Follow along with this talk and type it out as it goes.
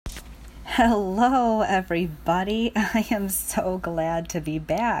Hello, everybody. I am so glad to be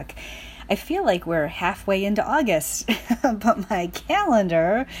back. I feel like we're halfway into August, but my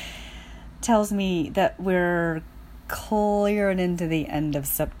calendar tells me that we're clearing into the end of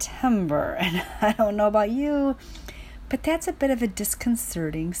September. And I don't know about you, but that's a bit of a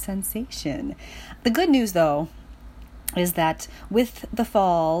disconcerting sensation. The good news, though, is that with the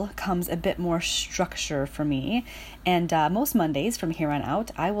fall comes a bit more structure for me. And most Mondays from here on out,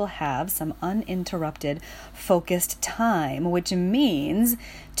 I will have some uninterrupted, focused time, which means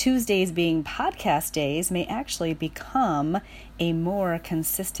Tuesdays being podcast days may actually become a more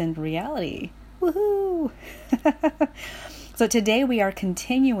consistent reality. Woohoo! So today we are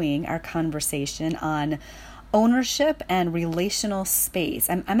continuing our conversation on ownership and relational space.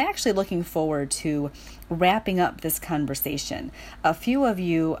 I'm actually looking forward to wrapping up this conversation. A few of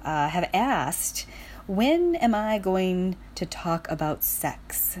you have asked, when am I going to talk about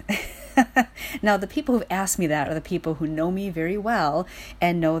sex? Now, the people who've asked me that are the people who know me very well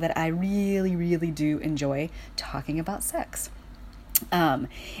and know that I really, really do enjoy talking about sex. And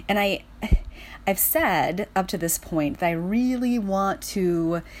I've said up to this point that I really want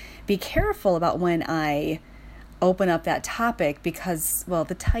to be careful about when I open up that topic because, well,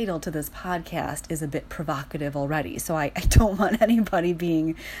 the title to this podcast is a bit provocative already. So I don't want anybody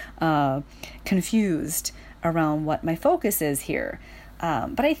being confused around what my focus is here.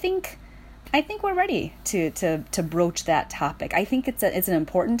 But I think we're ready to broach that topic. I think it's an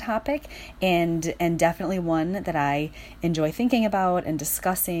important topic and definitely one that I enjoy thinking about and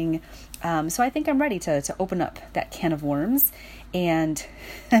discussing. So I think I'm ready to open up that can of worms. And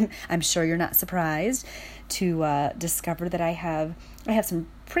I'm sure you're not surprised to discover that I have some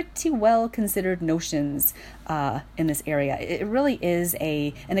pretty well considered notions in this area. It really is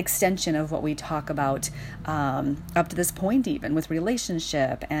an extension of what we talk about up to this point, even with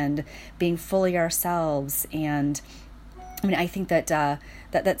relationship and being fully ourselves. And I mean, I think that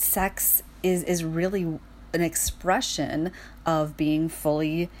that sex is really an expression of being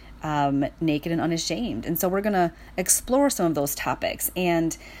fully naked and unashamed. And so we're going to explore some of those topics.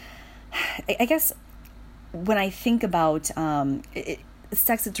 And I guess when I think about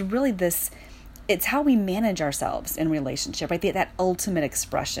sex, it's really it's how we manage ourselves in relationship, right? That ultimate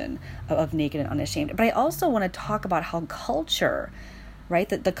expression of naked and unashamed. But I also want to talk about how culture, right?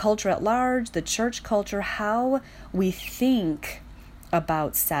 The culture at large, the church culture, how we think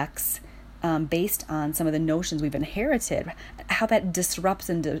about sex based on some of the notions we've inherited, how that disrupts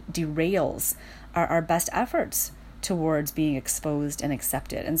and derails our best efforts towards being exposed and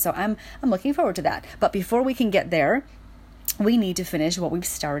accepted. And so I'm looking forward to that. But before we can get there, we need to finish what we've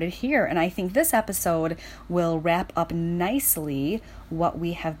started here. And I think this episode will wrap up nicely what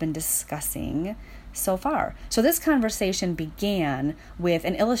we have been discussing so far. So this conversation began with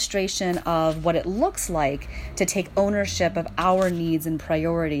an illustration of what it looks like to take ownership of our needs and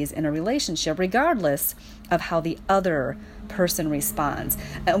priorities in a relationship, regardless of how the other person responds.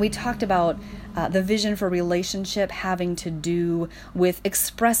 And we talked about the vision for relationship having to do with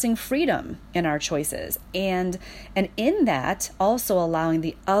expressing freedom in our choices, and in that also allowing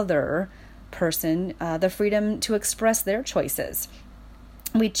the other person the freedom to express their choices.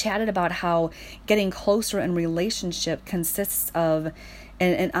 We chatted about how getting closer in relationship consists of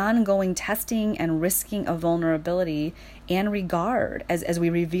an ongoing testing and risking of vulnerability and regard as we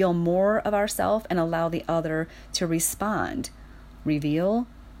reveal more of ourselves and allow the other to respond. Reveal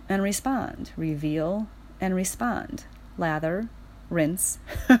and respond. Reveal and respond. Lather, rinse,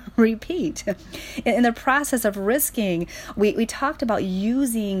 repeat. In the process of risking, we talked about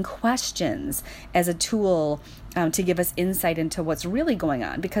using questions as a tool to give us insight into what's really going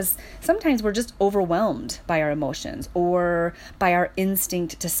on, because sometimes we're just overwhelmed by our emotions or by our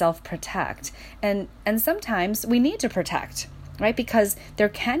instinct to self-protect. And sometimes we need to protect, right? Because there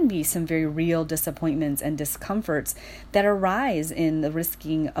can be some very real disappointments and discomforts that arise in the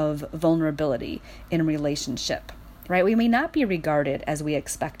risking of vulnerability in a relationship. Right? We may not be regarded as we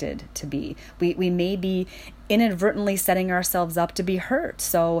expected to be. We may be inadvertently setting ourselves up to be hurt.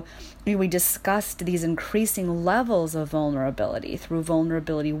 So we discussed these increasing levels of vulnerability through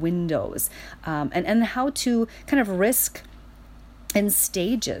vulnerability windows, and how to kind of risk in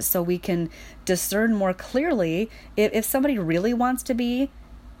stages so we can discern more clearly if somebody really wants to be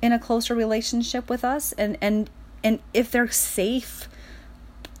in a closer relationship with us, and if they're safe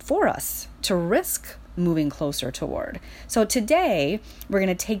for us to risk moving closer toward. So today we're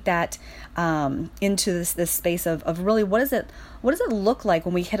going to take that into this space of really what does it look like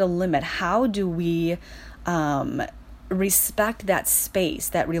when we hit a limit? How do we respect that space,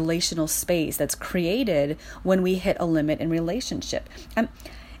 that relational space that's created when we hit a limit in relationship?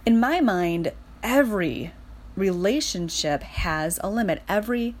 in my mind, every relationship has a limit.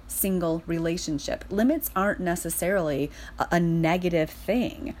 Every single relationship. Limits aren't necessarily a negative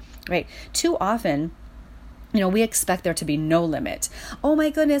thing, right? Too often, we expect there to be no limit. Oh my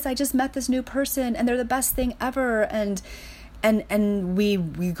goodness, I just met this new person and they're the best thing ever. And we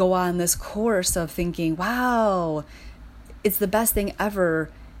go on this course of thinking, wow, it's the best thing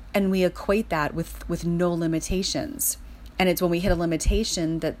ever. And we equate that with no limitations. And it's when we hit a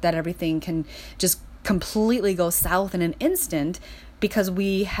limitation that everything can just completely go south in an instant, because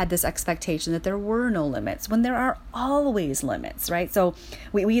we had this expectation that there were no limits, when there are always limits, right? So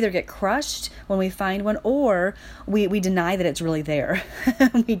we either get crushed when we find one, or we deny that it's really there.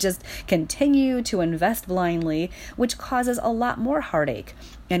 We just continue to invest blindly, which causes a lot more heartache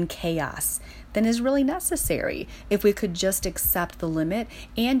and chaos than is really necessary. If we could just accept the limit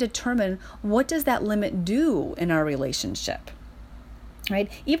and determine, what does that limit do in our relationship, right?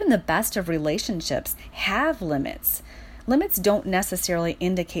 Even the best of relationships have limits. Limits don't necessarily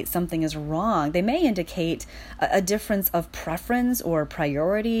indicate something is wrong. They may indicate a difference of preference or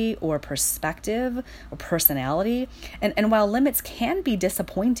priority or perspective or personality. And while limits can be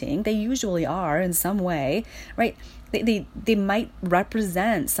disappointing, they usually are in some way, right? They might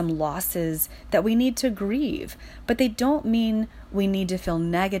represent some losses that we need to grieve, but they don't mean we need to feel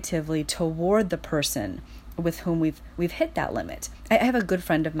negatively toward the person with whom we've hit that limit. I have a good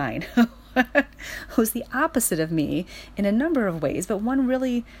friend of mine who's the opposite of me in a number of ways, but one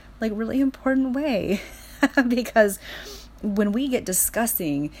really important way, because when we get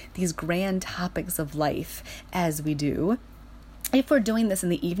discussing these grand topics of life, as we do, if we're doing this in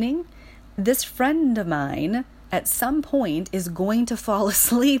the evening, this friend of mine at some point is going to fall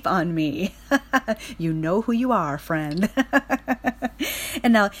asleep on me. You know who you are, friend.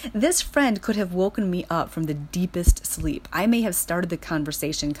 And now this friend could have woken me up from the deepest sleep. I may have started the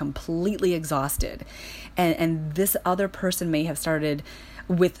conversation completely exhausted, and this other person may have started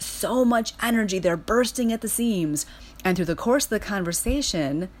with so much energy, they're bursting at the seams. And through the course of the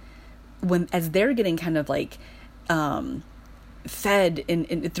conversation, as they're getting kind of like fed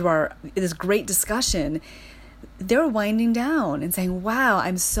in through this great discussion, they're winding down and saying, wow,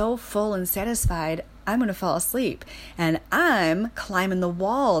 I'm so full and satisfied, I'm going to fall asleep. And I'm climbing the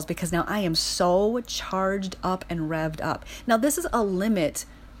walls because now I am so charged up and revved up. Now, this is a limit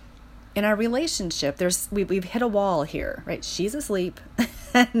in our relationship. We've hit a wall here, right? She's asleep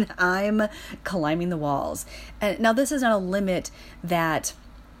and I'm climbing the walls. And now this is not a limit that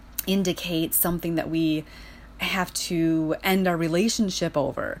indicates something that we have to end our relationship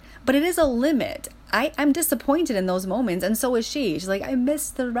over, but it is a limit. I'm disappointed in those moments, and so is she. She's like, I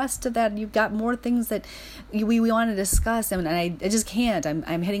missed the rest of that. You've got more things that we want to discuss, and I just can't.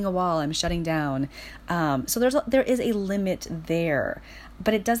 I'm hitting a wall. I'm shutting down. So there is a limit there,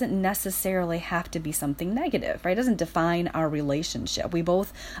 but it doesn't necessarily have to be something negative, right? It doesn't define our relationship. We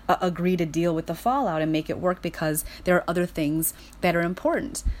both agree to deal with the fallout and make it work because there are other things that are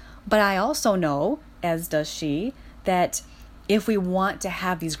important. But I also know, as does she, that if we want to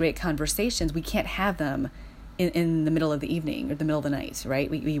have these great conversations, we can't have them in the middle of the evening or the middle of the night, right?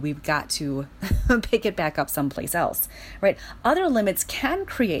 We've got to pick it back up someplace else, right? Other limits can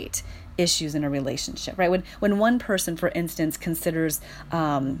create issues in a relationship, right? When one person, for instance, considers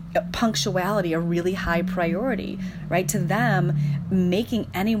punctuality a really high priority, right? To them, making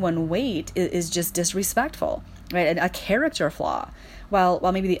anyone wait is just disrespectful, right? A character flaw. While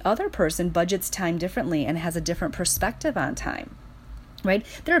maybe the other person budgets time differently and has a different perspective on time, right?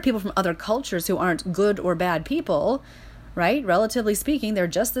 There are people from other cultures who aren't good or bad people, right? Relatively speaking, they're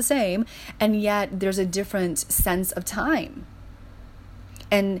just the same, and yet there's a different sense of time.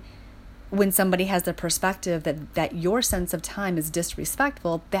 And when somebody has the perspective that your sense of time is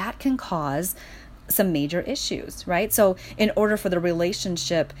disrespectful, that can cause some major issues, right? So in order for the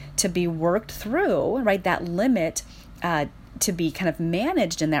relationship to be worked through, right, that limit to be kind of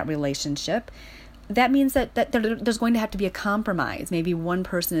managed in that relationship, that means that there's going to have to be a compromise. Maybe one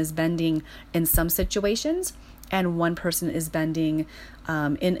person is bending in some situations and one person is bending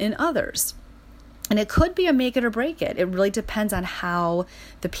in others. And it could be a make it or break it. It really depends on how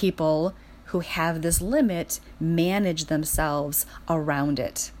the people who have this limit manage themselves around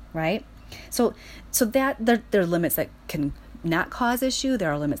it, right? So that there are limits that can not cause issue.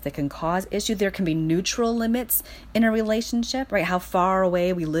 There are limits that can cause issue. There can be neutral limits in a relationship, right? How far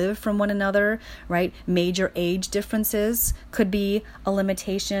away we live from one another, right? Major age differences could be a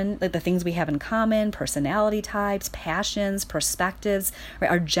limitation, like the things we have in common, personality types, passions, perspectives, right?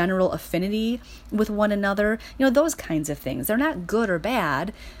 Our general affinity with one another, those kinds of things. They're not good or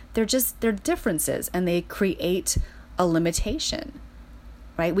bad. They're differences, and they create a limitation.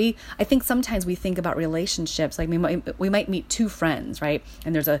 right? I think sometimes we think about relationships like we might meet two friends, right?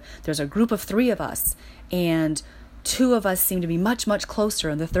 And there's a group of three of us, and two of us seem to be much, much closer,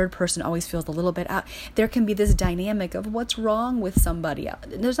 and the third person always feels a little bit out. There can be this dynamic of what's wrong with somebody.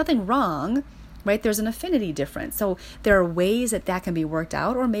 There's nothing wrong, right? There's an affinity difference. So there are ways that can be worked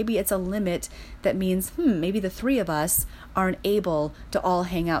out, or maybe it's a limit that means, maybe the three of us aren't able to all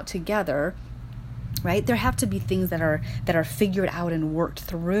hang out together, right? There have to be things that are figured out and worked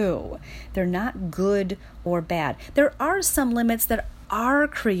through. They're not good or bad. There are some limits that are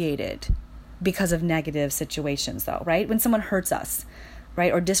created because of negative situations, though, right? When someone hurts us,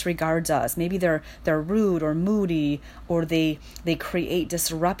 right, or disregards us, maybe they're rude or moody, or they create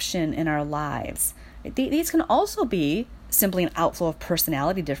disruption in our lives. These can also be simply an outflow of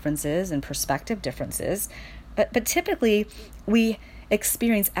personality differences and perspective differences, but typically we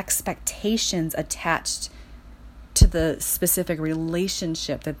experience expectations attached to the specific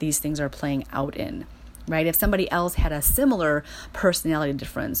relationship that these things are playing out in. Right? If somebody else had a similar personality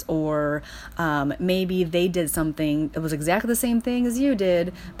difference, or maybe they did something that was exactly the same thing as you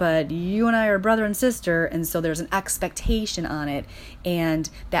did, but you and I are brother and sister, and so there's an expectation on it, and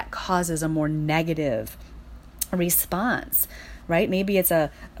that causes a more negative response. Right? Maybe it's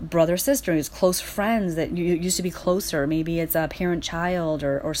a brother-sister who's close friends that you used to be closer. Maybe it's a parent-child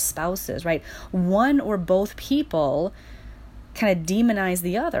or spouses, right? One or both people kind of demonize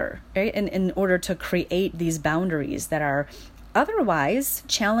the other, right? In order to create these boundaries that are otherwise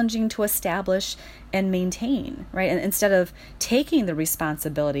challenging to establish and maintain, right? And instead of taking the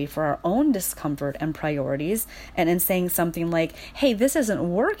responsibility for our own discomfort and priorities and saying something like, hey, this isn't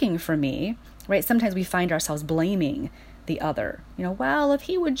working for me, right? Sometimes we find ourselves blaming the other. Well, if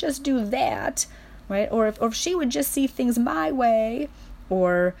he would just do that, right? Or if she would just see things my way,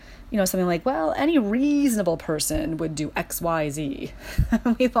 or something like, well, any reasonable person would do X, Y, Z.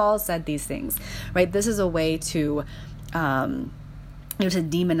 We've all said these things, right? This is a way to demonize,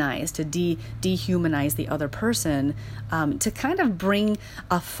 to dehumanize the other person, to kind of bring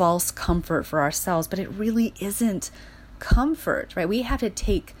a false comfort for ourselves, but it really isn't comfort, right? We have to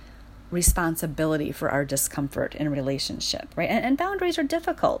take responsibility for our discomfort in a relationship, right? And boundaries are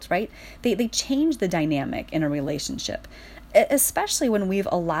difficult, right? They change the dynamic in a relationship, especially when we've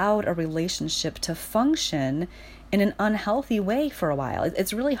allowed a relationship to function in an unhealthy way for a while.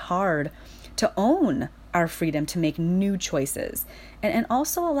 It's really hard to own our freedom to make new choices and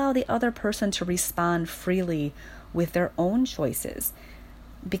also allow the other person to respond freely with their own choices.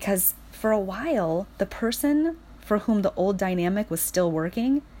 Because for a while, the person for whom the old dynamic was still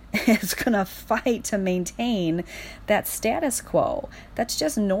working is going to fight to maintain that status quo. That's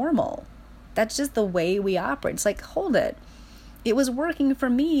just normal. That's just the way we operate. It's like, hold it. It was working for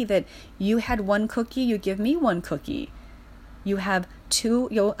me that you had one cookie, you give me one cookie. You have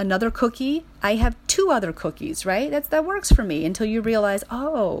another cookie, I have two other cookies, right? That works for me until you realize,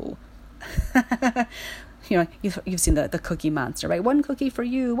 oh, you've seen the Cookie Monster, right? One cookie for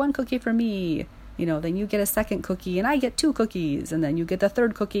you, one cookie for me. Then you get a second cookie and I get two cookies, and then you get the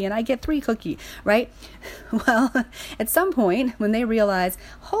third cookie and I get three cookies, right? Well, at some point when they realize,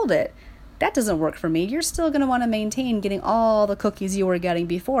 hold it, that doesn't work for me. You're still going to want to maintain getting all the cookies you were getting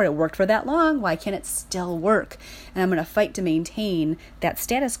before. It worked for that long. Why can't it still work? And I'm going to fight to maintain that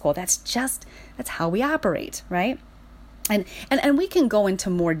status quo. That's how we operate, right? And we can go into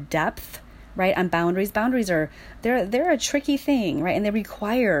more depth, right, on boundaries. Boundaries they're a tricky thing, right? And they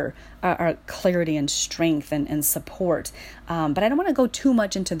require our clarity and strength and support. But I don't want to go too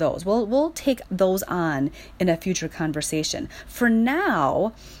much into those. We'll take those on in a future conversation. For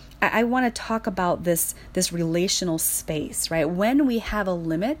now, I want to talk about this relational space, right? When we have a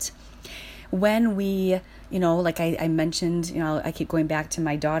limit, when we, like I mentioned, I keep going back to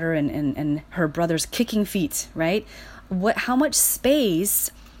my daughter and her brother's kicking feet, right? How much space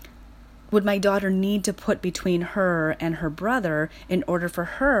would my daughter need to put between her and her brother in order for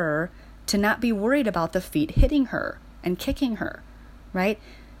her to not be worried about the feet hitting her and kicking her, right?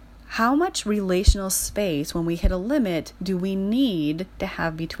 How much relational space, when we hit a limit, do we need to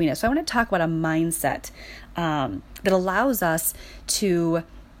have between us? So I want to talk about a mindset that allows us to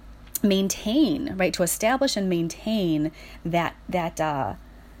maintain, right, to establish and maintain that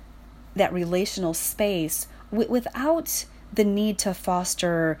relational space without the need to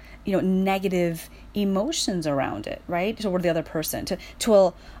foster, negative emotions around it, right, toward the other person,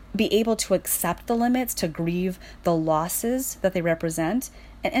 to be able to accept the limits, to grieve the losses that they represent,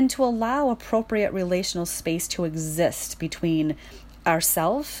 and to allow appropriate relational space to exist between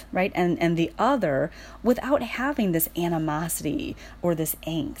ourselves, right, and the other, without having this animosity or this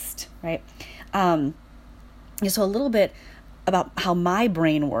angst, right? So a little bit about how my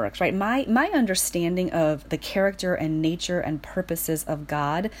brain works, right? My understanding of the character and nature and purposes of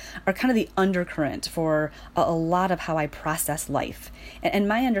God are kind of the undercurrent for a lot of how I process life. And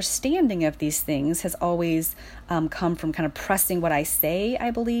my understanding of these things has always come from kind of pressing what I say,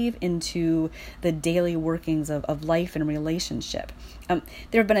 I believe, into the daily workings of life and relationship.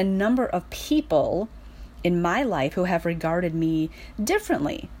 There have been a number of people in my life who have regarded me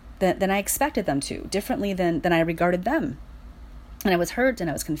differently than I expected them to, differently than I regarded them. And I was hurt and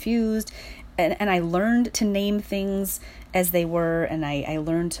I was confused, and I learned to name things as they were, and I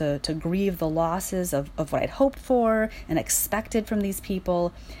learned to grieve the losses of what I'd hoped for and expected from these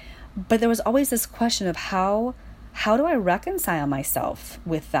people. But there was always this question of how do I reconcile myself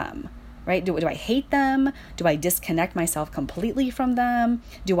with them, right? Do I hate them? Do I disconnect myself completely from them?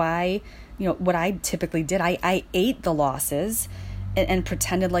 Do I, what I typically did, I ate the losses and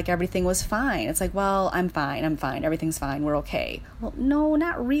pretended like everything was fine. It's like, well, I'm fine, everything's fine, we're okay. Well, no,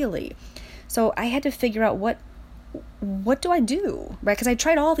 not really. So I had to figure out what do I do, right? Because I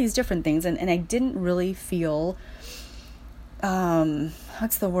tried all these different things and I didn't really feel,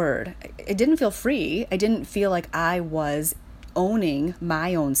 what's the word? It didn't feel free. I didn't feel like I was owning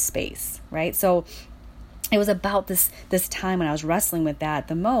my own space, right? So it was about this time when I was wrestling with that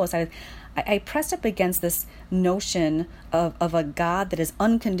the most. I pressed up against this notion of a God that is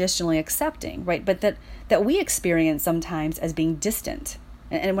unconditionally accepting, right? But that we experience sometimes as being distant.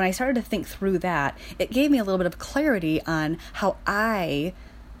 And when I started to think through that, it gave me a little bit of clarity on how I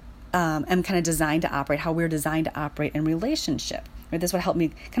am kind of designed to operate, how we're designed to operate in relationship. Right? This would help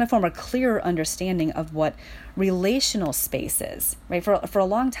me kind of form a clearer understanding of what relational space is, right? For a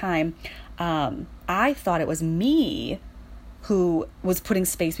long time, I thought it was me who was putting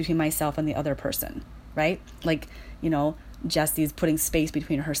space between myself and the other person, right? Like, Jesse's putting space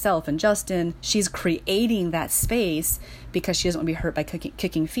between herself and Justin. She's creating that space because she doesn't want to be hurt by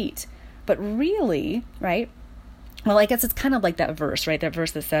kicking feet. But really, right? Well, I guess it's kind of like that verse, right? That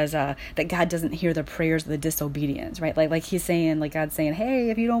verse that says that God doesn't hear the prayers of the disobedient, right? Like he's saying, like God's saying,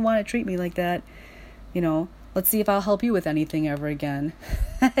 hey, if you don't want to treat me like that, let's see if I'll help you with anything ever again.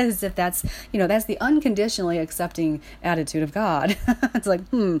 As if that's the unconditionally accepting attitude of God. It's like,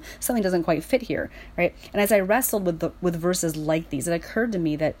 something doesn't quite fit here, right? And as I wrestled with verses like these, it occurred to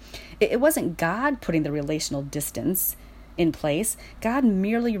me that it wasn't God putting the relational distance in place. God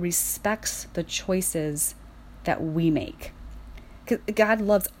merely respects the choices that we make. God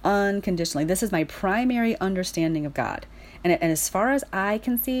loves unconditionally. This is my primary understanding of God. And as far as I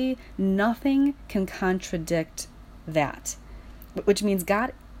can see, nothing can contradict that, which means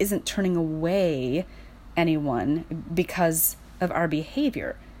God isn't turning away anyone because of our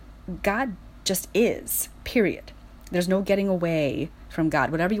behavior. God just is, period. There's no getting away from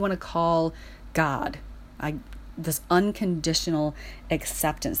God, whatever you want to call God, this unconditional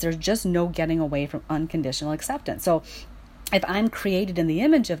acceptance. There's just no getting away from unconditional acceptance. So if I'm created in the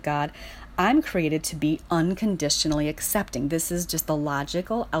image of God, I'm created to be unconditionally accepting. This is just the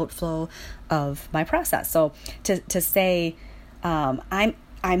logical outflow of my process. So to say,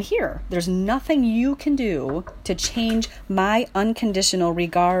 I'm here. There's nothing you can do to change my unconditional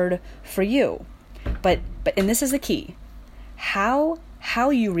regard for you. But and this is the key. How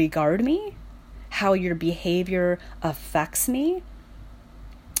you regard me, how your behavior affects me,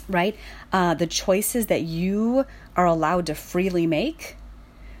 right? The choices that you are allowed to freely make,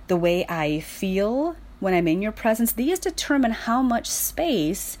 the way I feel when I'm in your presence, these determine how much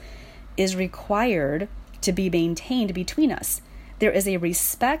space is required to be maintained between us. There is a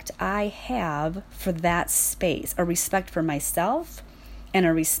respect I have for that space, a respect for myself and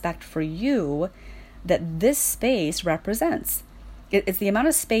a respect for you that this space represents. It's the amount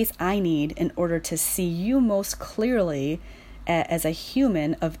of space I need in order to see you most clearly as a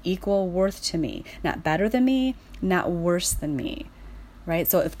human of equal worth to me, not better than me, not worse than me. Right?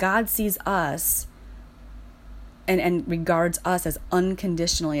 So if God sees us and regards us as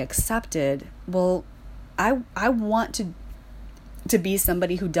unconditionally accepted, well, I want to be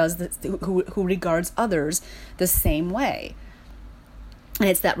somebody who does this, who regards others the same way. And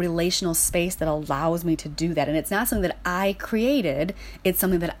it's that relational space that allows me to do that. And it's not something that I created, it's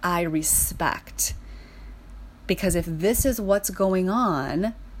something that I respect. Because if this is what's going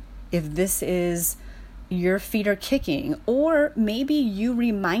on, if this is your feet are kicking, or maybe you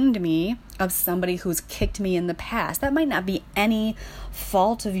remind me of somebody who's kicked me in the past. That might not be any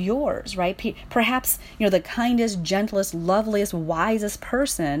fault of yours, right? Perhaps, the kindest, gentlest, loveliest, wisest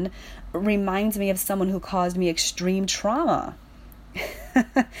person reminds me of someone who caused me extreme trauma.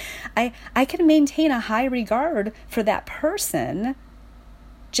 I can maintain a high regard for that person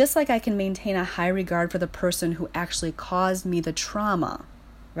Just like I can maintain a high regard for the person who actually caused me the trauma,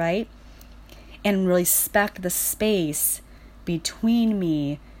 right? And respect the space between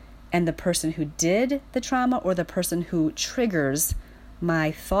me and the person who did the trauma or the person who triggers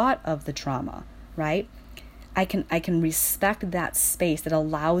my thought of the trauma, right? I can respect that space that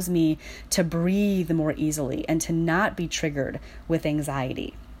allows me to breathe more easily and to not be triggered with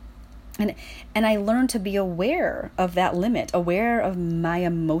anxiety. And I learned to be aware of that limit, aware of my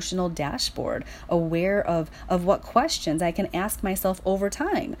emotional dashboard, aware of what questions I can ask myself over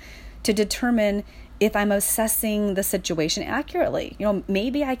time to determine if I'm assessing the situation accurately.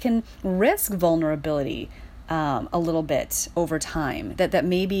 Maybe I can risk vulnerability a little bit over time, that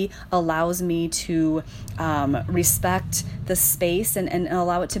maybe allows me to respect the space and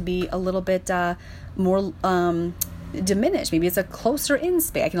allow it to be a little bit more diminished. Maybe it's a closer in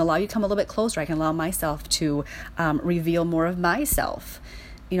space. I can allow you to come a little bit closer. I can allow myself to reveal more of myself.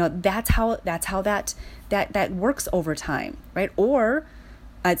 That's how that works over time, right? Or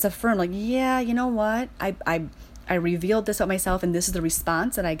it's affirmed, like, yeah, you know what? I revealed this about myself, and this is the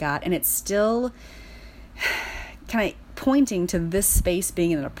response that I got, and it's still kind of pointing to this space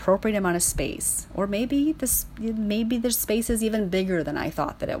being an appropriate amount of space. Or maybe the space is even bigger than I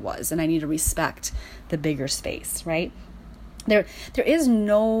thought that it was, and I need to respect the bigger space, right? There is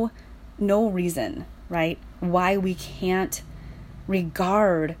no reason, right, why we can't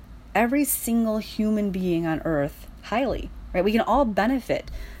regard every single human being on earth highly, right? We can all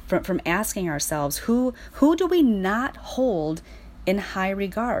benefit from asking ourselves, who do we not hold in high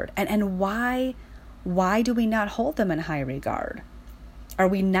regard, and why do we not hold them in high regard? Are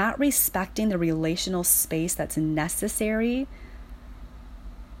we not respecting the relational space that's necessary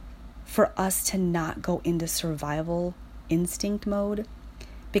for us to not go into survival instinct mode?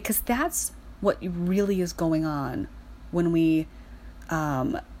 Because that's what really is going on when we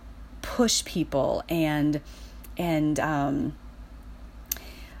push people and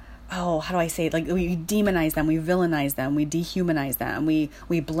how do I say it? Like, we demonize them, we villainize them, we dehumanize them,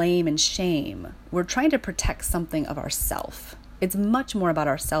 we blame and shame. We're trying to protect something of ourself. It's much more about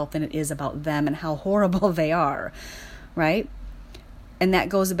ourself than it is about them and how horrible they are, right? And that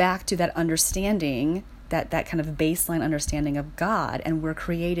goes back to that understanding, that kind of baseline understanding of God, and we're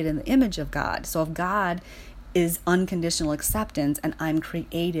created in the image of God. So if God is unconditional acceptance and I'm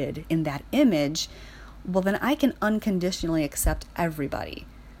created in that image, well, then I can unconditionally accept everybody.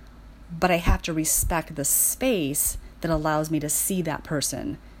 But I have to respect the space that allows me to see that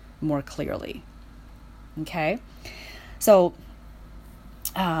person more clearly. Okay? So,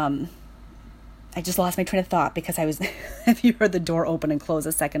 I just lost my train of thought because I was, if you heard the door open and close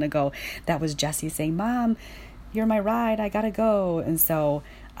a second ago, that was Jesse saying, "Mom, you're my ride, I gotta go." And so,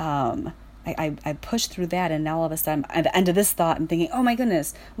 I pushed through that, and now all of a sudden, at the end of this thought, I'm thinking, oh my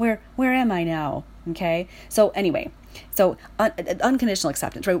goodness, where am I now? Okay? So anyway, unconditional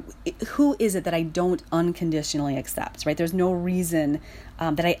acceptance, right? Who is it that I don't unconditionally accept, right? There's no reason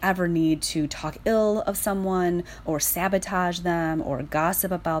that I ever need to talk ill of someone or sabotage them or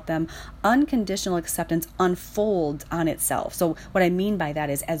gossip about them. Unconditional acceptance unfolds on itself. So what I mean by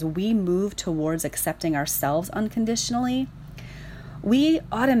that is, as we move towards accepting ourselves unconditionally, we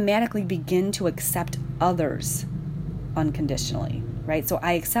automatically begin to accept others unconditionally, right? So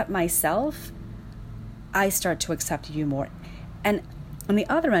I accept myself, I start to accept you more. And on the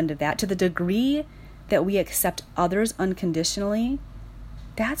other end of that, to the degree that we accept others unconditionally,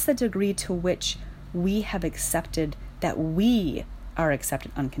 that's the degree to which we have accepted that we are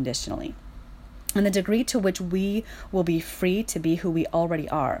accepted unconditionally. And the degree to which we will be free to be who we already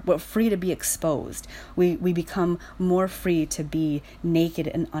are. We're free to be exposed. We become more free to be naked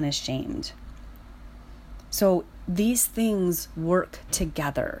and unashamed. So these things work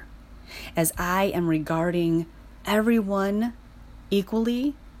together. As I am regarding everyone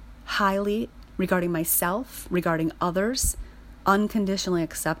equally, highly, regarding myself, regarding others, unconditionally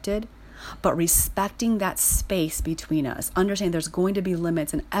accepted, but respecting that space between us, understanding there's going to be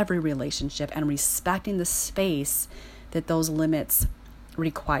limits in every relationship, and respecting the space that those limits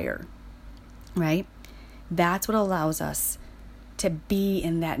require, right? That's what allows us to be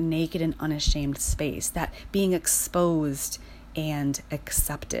in that naked and unashamed space, that being exposed and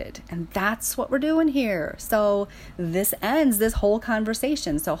accepted. And that's what we're doing here. So this ends this whole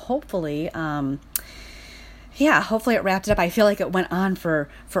conversation. So hopefully, hopefully it wrapped it up. I feel like it went on for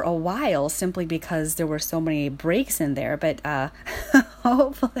a while simply because there were so many breaks in there, but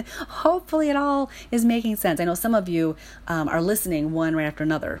hopefully it all is making sense. I know some of you are listening one right after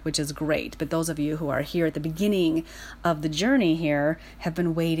another, which is great. But those of you who are here at the beginning of the journey here have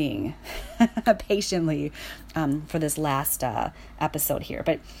been waiting patiently for this last episode here.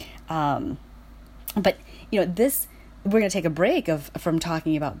 But this. We're going to take a break from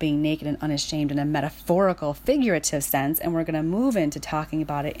talking about being naked and unashamed in a metaphorical, figurative sense, and we're going to move into talking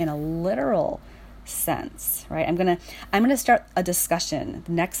about it in a literal sense, right? I'm going to start a discussion.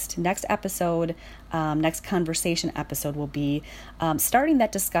 Next episode, next conversation episode will be starting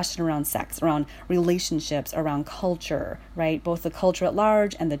that discussion around sex, around relationships, around culture, right? Both the culture at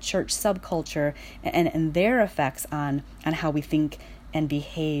large and the church subculture, and their effects on how we think and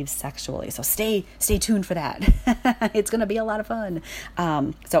behave sexually. So stay tuned for that. It's going to be a lot of fun.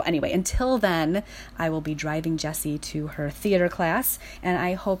 So anyway, until then, I will be driving Jessie to her theater class, and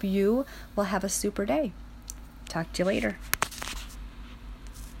I hope you will have a super day. Talk to you later.